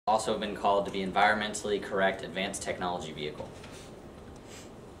also been called to be environmentally correct advanced technology vehicle.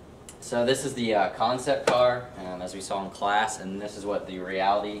 So this is the concept car, as we saw in class, and this is what the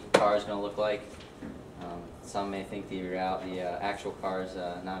reality car is going to look like. Some may think the actual car is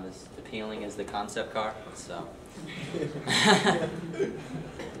not as appealing as the concept car. So,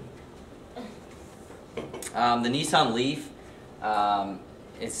 the Nissan Leaf,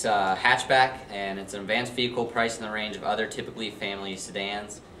 it's a hatchback, and it's an advanced vehicle priced in the range of other typically family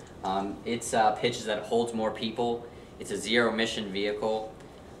sedans. Its pitch is that it holds more people. It's a zero-emission vehicle.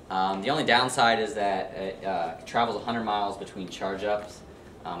 The only downside is that it travels 100 miles between charge-ups.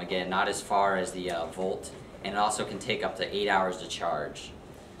 Again, not as far as the Volt, and it also can take up to 8 hours to charge.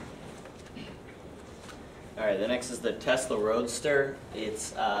 Alright, the next is the Tesla Roadster.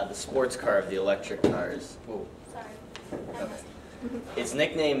 It's the sports car of the electric cars. Whoa. Sorry. Its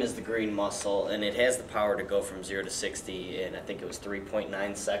nickname is the Green Muscle, and it has the power to go from 0 to 60 in, I think it was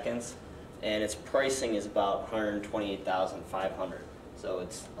 3.9 seconds. And its pricing is about $128,500. So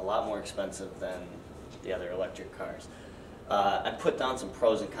it's a lot more expensive than the other electric cars. I put down some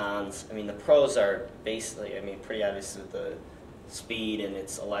pros and cons. I mean, the pros are basically, pretty obvious with the speed, and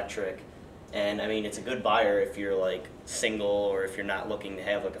it's electric. And I mean, it's a good buyer if you're like single or if you're not looking to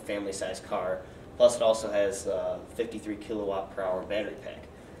have like a family-sized car. Plus, it also has a 53 kilowatt per hour battery pack.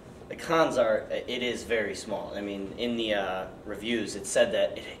 The cons are, it is very small. I mean, in the reviews, it said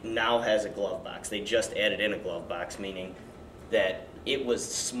that it now has a glove box. They just added in a glove box, meaning that it was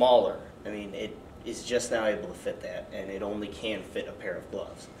smaller. I mean, it is just now able to fit that, and it only can fit a pair of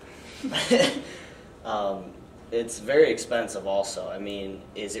gloves. It's very expensive also. I mean,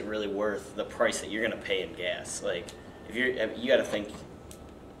 is it really worth the price that you're going to pay in gas? Like, if you got to think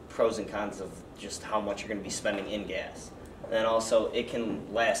pros and cons of just how much you're going to be spending in gas. And then also, it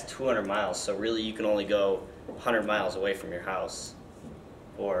can last 200 miles, so really you can only go 100 miles away from your house,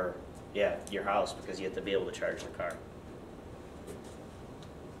 or, yeah, your house, because you have to be able to charge the car.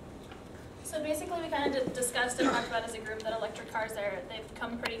 So basically we kind of discussed and talked about as a group that electric cars, they've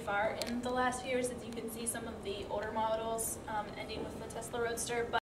come pretty far in the last few years. As you can see, some of the older models ending with the Tesla Roadster.